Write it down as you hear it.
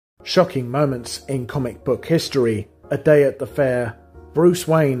Shocking moments in comic book history. A day at the fair. Bruce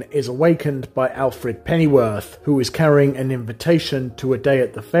Wayne is awakened by Alfred Pennyworth, who is carrying an invitation to a day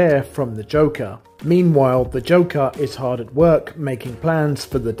at the fair from the Joker. Meanwhile, the Joker is hard at work making plans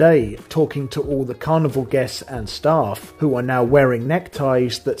for the day, talking to all the carnival guests and staff, who are now wearing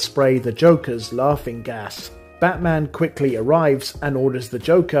neckties that spray the Joker's laughing gas. Batman quickly arrives and orders the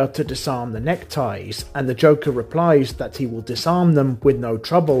Joker to disarm the neckties, and the Joker replies that he will disarm them with no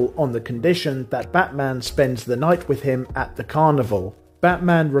trouble on the condition that Batman spends the night with him at the carnival.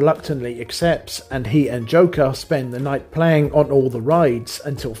 Batman reluctantly accepts, and he and Joker spend the night playing on all the rides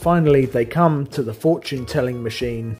until finally they come to the fortune-telling machine.